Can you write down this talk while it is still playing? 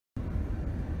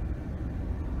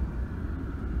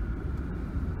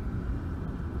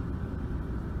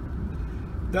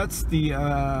That's the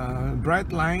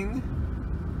Brightline.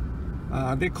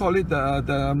 They call it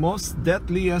the most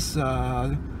deadliest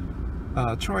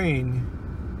train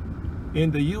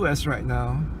in the US right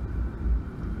now.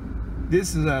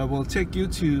 This will take you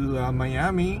to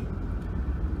Miami,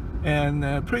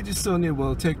 and pretty soon it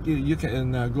will take you. You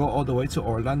can go all the way to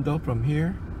Orlando from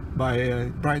here by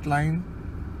Brightline.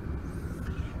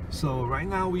 So right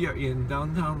now we are in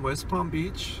downtown West Palm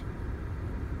Beach.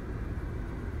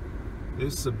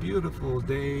 It's a beautiful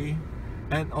day,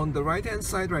 and on the right hand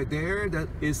side right there, that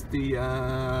is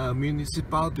the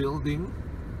municipal building.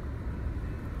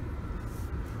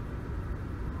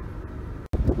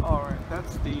 Alright,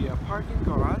 that's the parking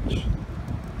garage,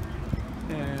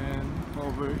 and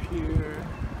over here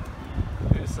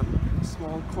is a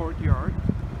small courtyard.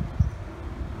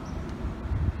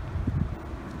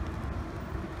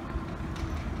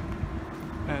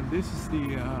 And this is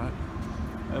the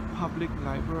a public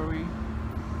library.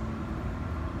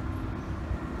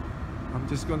 I'm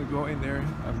just gonna go in there.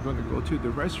 I'm gonna go to the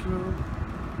restroom.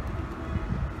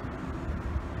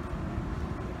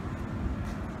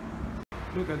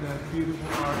 Look at that beautiful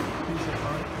piece of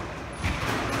art.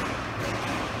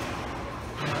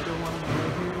 Another one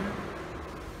right here.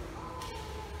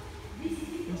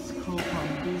 It's called Palm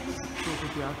Beach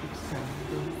Photographic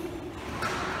Center.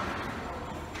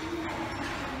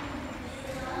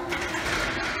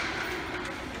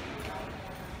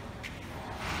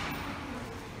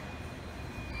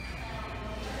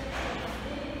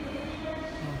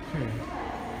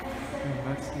 And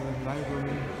that's the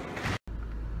library.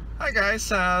 Hi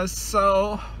guys,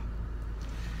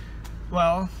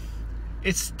 well,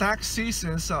 it's tax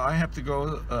season, so I have to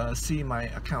go see my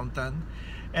accountant,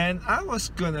 and I was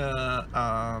gonna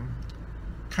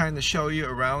kind of show you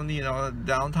around,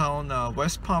 downtown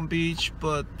West Palm Beach,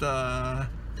 but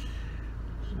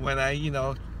when I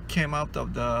came out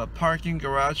of the parking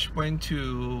garage, went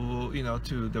to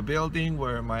to the building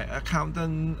where my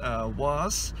accountant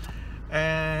was,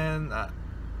 and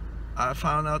I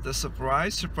found out the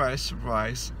surprise,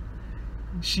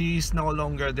 she's no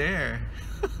longer there.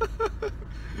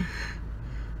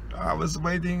 I was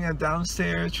waiting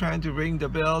downstairs, trying to ring the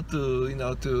bell to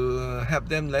to have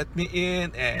them let me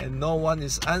in, and no one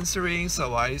is answering.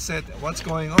 So I said, what's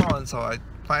going on? So I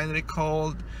finally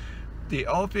called the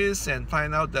office and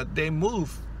find out that they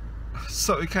moved.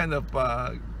 So it kind of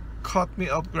caught me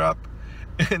off guard,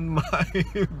 and my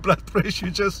blood pressure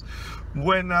just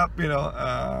went up.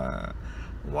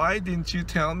 Why didn't you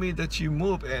tell me that you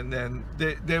moved? And then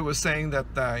they were saying that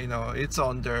it's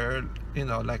on their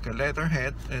like a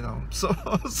letterhead, so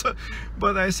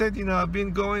but I said, I've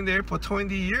been going there for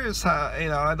 20 years.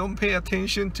 I don't pay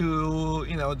attention to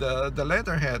the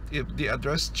letterhead, if the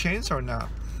address changed or not.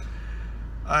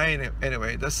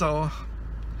 Anyway, that's all.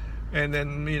 And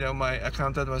then my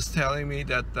accountant was telling me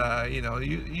that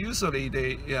usually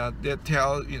they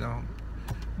tell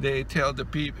they tell the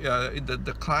people,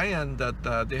 the client,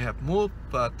 that they have moved,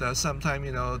 but sometimes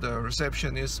the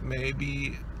receptionist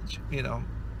maybe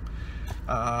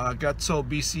got so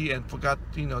busy and forgot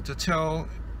to tell,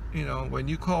 when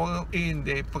you call in,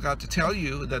 they forgot to tell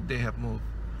you that they have moved.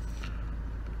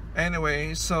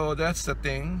 Anyway, so that's the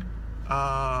thing.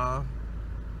 Yeah,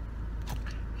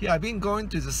 I've been going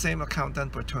to the same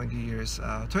accountant for 20 years,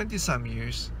 20 some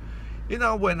years.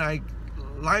 When I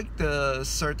like the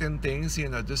certain things,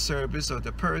 the service or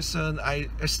the person, I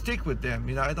stick with them.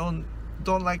 I don't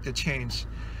like to change.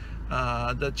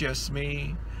 That's just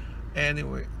me.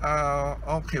 Anyway,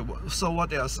 okay, so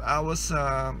what else? I was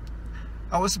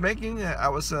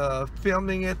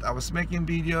filming it, I was making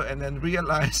video, and then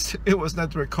realized it was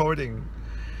not recording.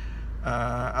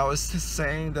 I was just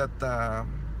saying that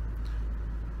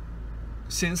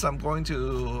since I'm going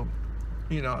to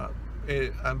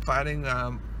I'm filing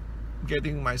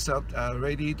getting myself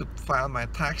ready to file my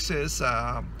taxes,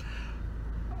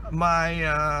 my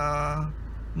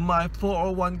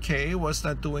 401k was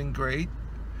not doing great,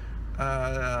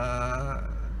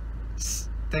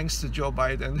 thanks to Joe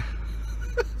Biden.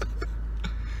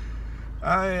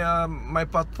 My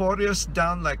portfolio's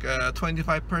down like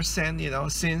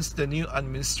 25%, since the new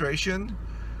administration.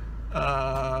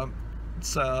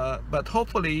 But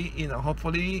hopefully,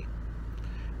 hopefully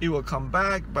it will come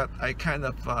back. But I kind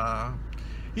of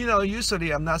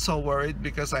usually I'm not so worried,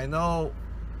 because I know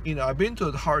I've been to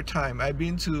a hard time, I've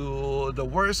been to the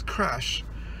worst crash,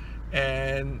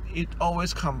 and it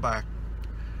always come back.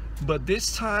 But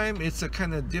this time it's a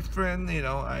kind of different.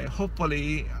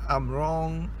 Hopefully I'm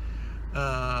wrong,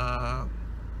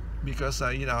 because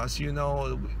as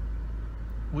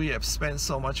we have spent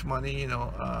so much money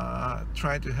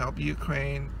trying to help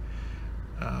Ukraine.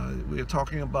 we're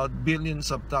talking about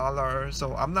billions of dollars.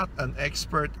 So I'm not an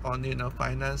expert on, you know,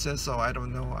 finances, so I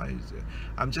don't know.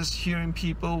 I'm just hearing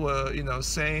people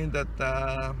saying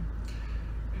that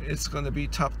it's going to be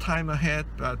tough time ahead,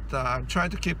 but I'm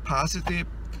trying to keep positive.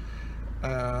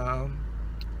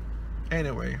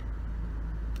 Anyway,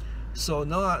 so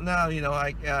now you know,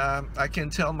 I can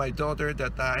tell my daughter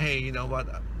that hey, you know what,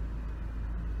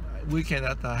 we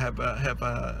cannot have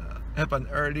an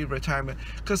early retirement,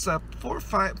 because 4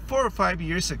 or 5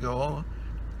 years ago,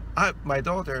 my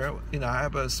daughter, you know, I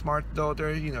have a smart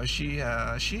daughter, you know, she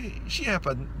have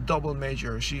a double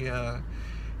major. She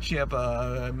have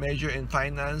a major in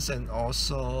finance and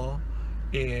also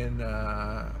in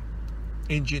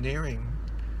engineering.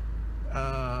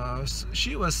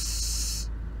 She was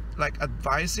like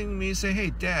advising me, say,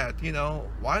 hey Dad, you know,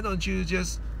 why don't you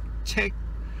just take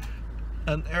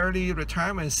an early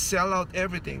retirement, sell out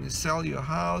everything, sell your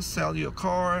house, sell your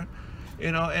car,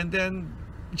 you know, and then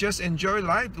just enjoy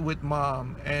life with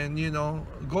Mom, and, you know,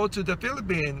 go to the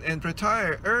Philippines and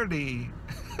retire early.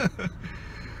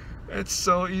 It's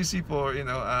so easy for, you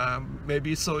know,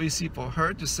 maybe it's so easy for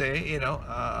her to say, you know,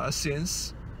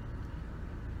 since,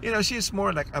 you know, she's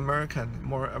more like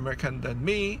more American than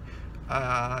me.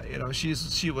 You know,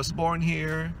 she was born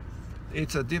here.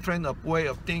 It's a different way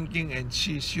of thinking, and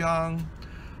she's young.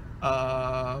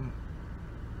 My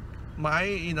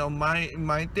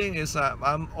thing is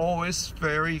I'm always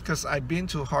very, because I've been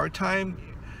to hard time.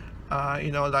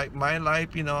 You know, like my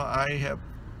life, you know, I have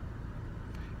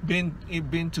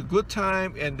been to good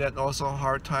time, and then also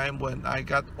hard time when I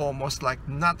got almost like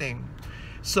nothing.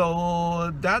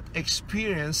 So that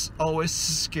experience always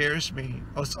scares me.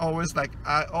 It's always like,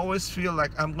 I always feel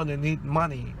like I'm gonna need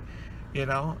money, you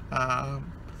know.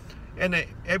 And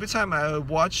every time I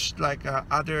watch like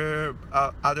other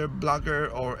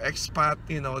blogger or expat,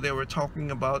 you know, they were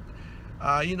talking about,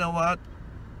 you know what,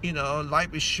 you know,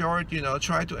 life is short, you know,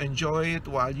 try to enjoy it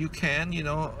while you can, you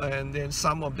know. And then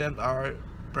some of them are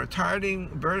retiring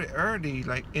very early,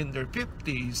 like in their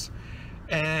 50s,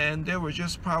 and they were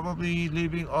just probably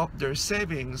living off their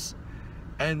savings.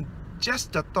 And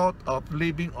just the thought of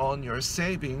living on your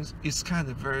savings is kind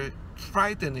of very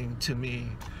frightening to me.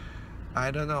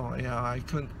 I don't know, you know,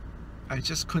 I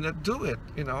just couldn't do it.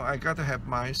 You know, I gotta have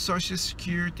my Social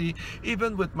Security.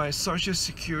 Even with my Social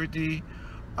Security,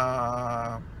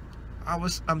 I'm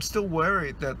still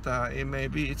worried that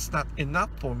it's not enough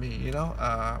for me, you know.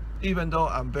 Even though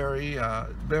I'm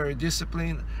very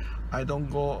disciplined, I don't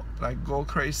go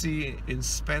crazy in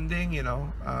spending, you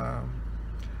know.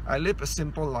 I live a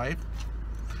simple life.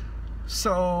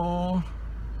 So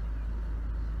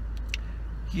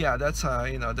yeah, that's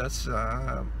you know, that's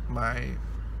my,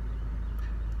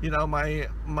 you know, my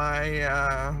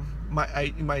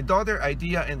daughter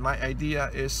idea and my idea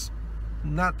is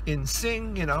not in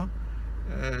sync, you know.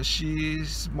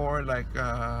 She's more like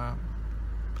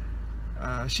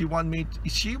she want me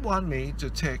to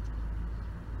take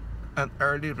an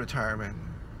early retirement.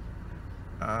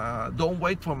 Don't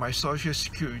wait for my Social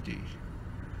Security.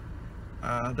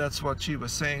 That's what she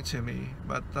was saying to me.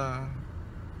 But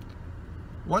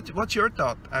what's your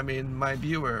thought? I mean, my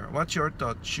viewer, what's your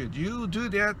thought? Should you do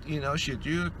that? You know, should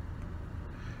you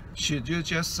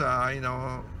just you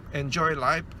know, enjoy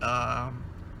life,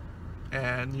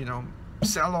 and, you know,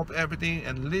 sell off everything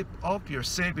and live off your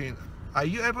savings? Are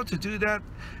you able to do that?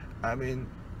 I mean,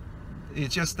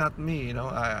 it's just not me, you know.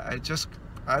 I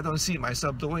don't see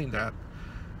myself doing that.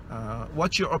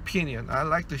 What's your opinion? I'd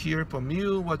like to hear from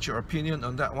you. What's your opinion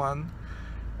on that one?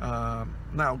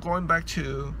 Now, going back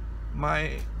to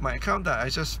my accountant, I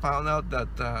just found out that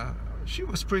she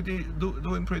was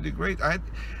doing pretty great.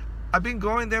 I've been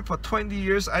going there for 20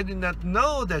 years. I did not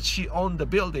know that she owned the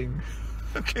building.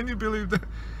 Can you believe that?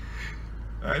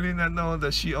 I did not know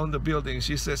that she owned the building.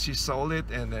 She said she sold it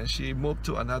and then she moved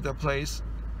to another place.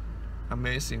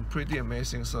 Amazing, pretty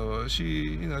amazing. So she,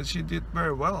 you know, she did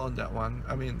very well on that one.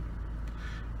 I mean,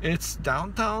 it's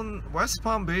downtown West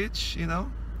Palm Beach, you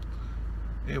know.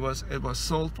 It was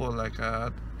sold for like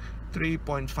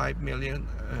 3.5 million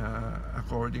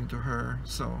according to her.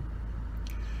 So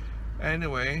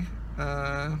anyway,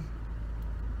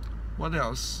 what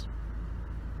else?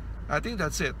 I think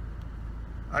that's it.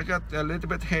 I got a little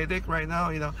bit headache right now,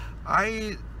 you know.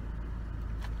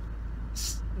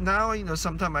 Now, you know,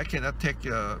 sometimes I cannot take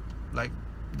like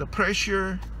the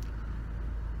pressure,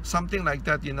 something like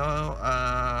that, you know.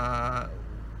 I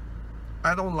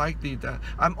don't like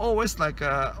I'm always like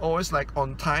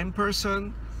on time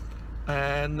person,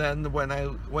 and then when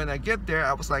I get there,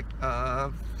 I was like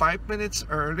 5 minutes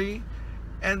early,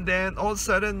 and then all of a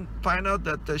sudden find out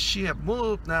that she had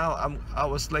moved. Now I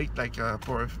was late, like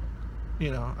for,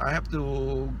 you know, I have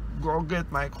to go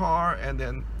get my car and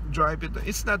then drive it.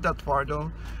 It's not that far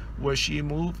though where she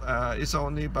moved. It's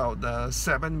only about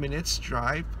 7 minutes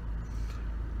drive,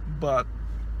 but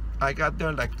I got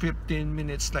there like 15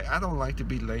 minutes late. I don't like to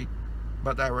be late,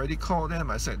 but I already called them.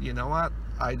 I said, you know what,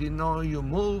 I didn't know you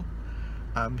moved.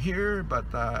 I'm here, but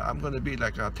I'm gonna be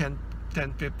like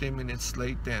 10-15 minutes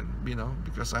late then, you know,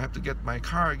 because I have to get my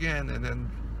car again and then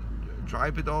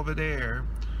drive it over there.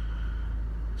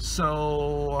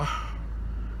 So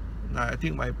I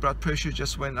think my blood pressure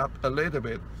just went up a little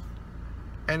bit.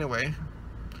 Anyway,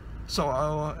 so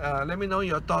let me know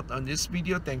your thought on this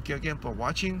video. Thank you again for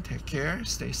watching. Take care,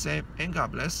 stay safe, and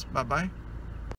God bless. Bye bye.